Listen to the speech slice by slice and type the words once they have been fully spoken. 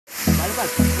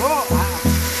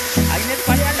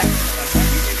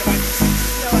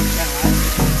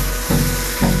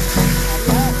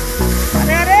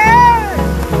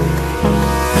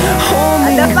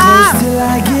Till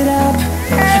I get up,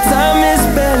 time is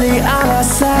barely on our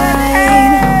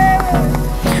side.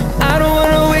 I don't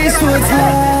wanna waste what's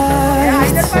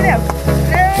left.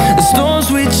 The storms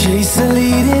we chase are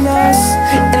leading us,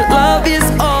 and love is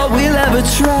all we'll ever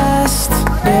trust.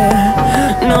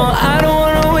 Yeah, no, I don't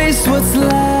wanna waste what's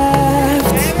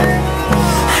left.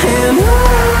 And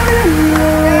on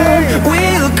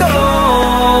we'll go,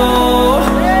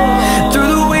 through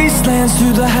the wastelands,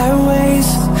 through the highways,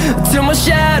 till my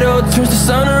shadow turns to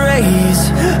sun rays.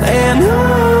 And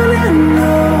on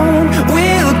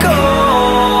we'll go,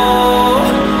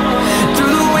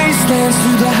 through the wastelands,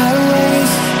 through the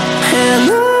highways, and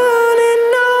on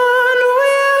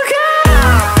we'll go.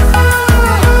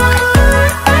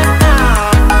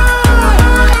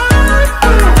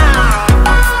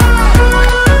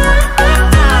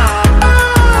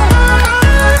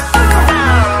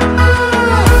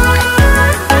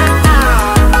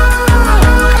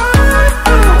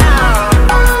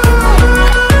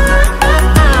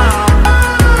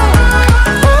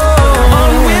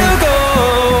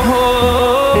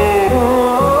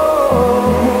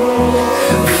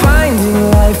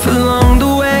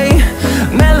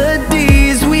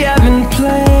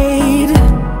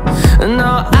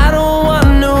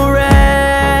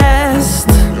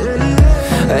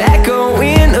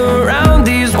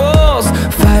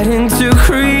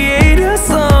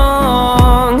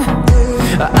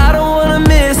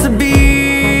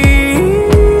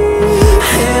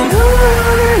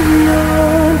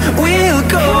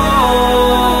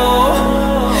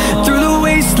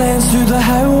 Through the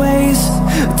highways,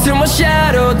 till my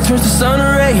shadow turns to sun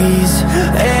rays.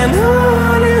 And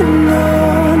on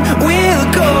we'll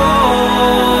go,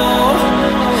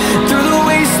 through the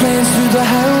wastelands, through the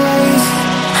highways,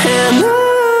 and on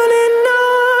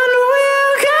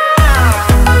we'll go.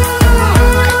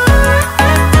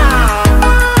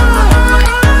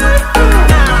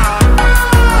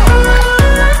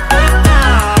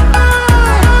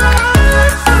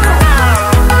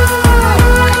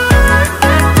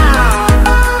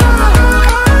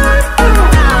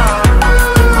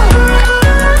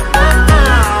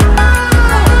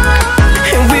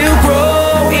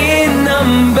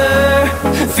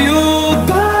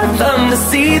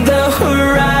 See the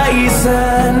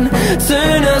horizon,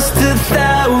 turn us to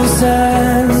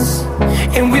thousands,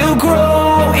 and we'll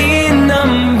grow in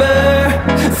number,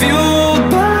 fueled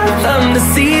by them to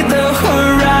see the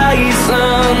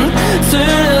horizon,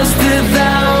 turn us to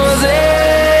thousands.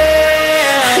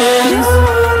 And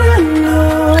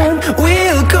on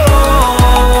we'll go,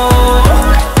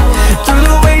 through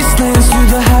the wastelands, through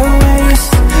the highways,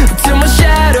 till my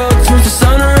shadow turns to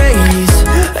sun rays.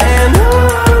 And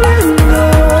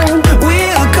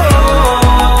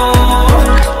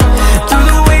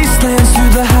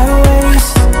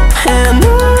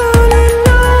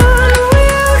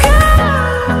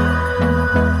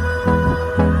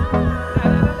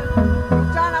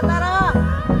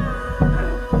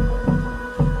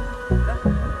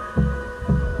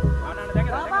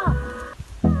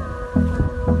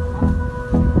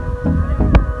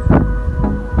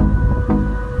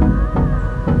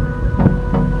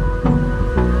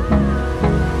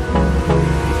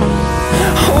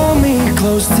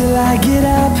close till I get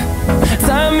up,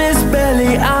 time is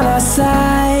barely on our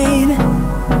side.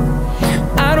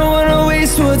 I don't wanna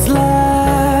waste what's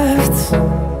left.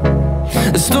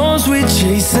 The storms we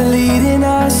chase are leading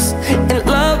us, and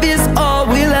love is all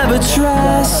we'll ever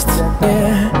trust.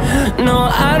 Yeah, no,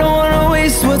 I don't wanna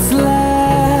waste what's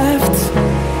left.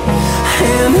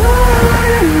 And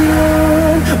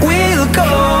on we'll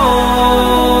go,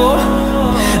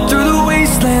 through the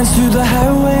wastelands, through the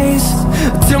highways,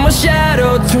 till my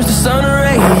shadow turns to sun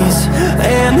rays.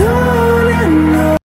 And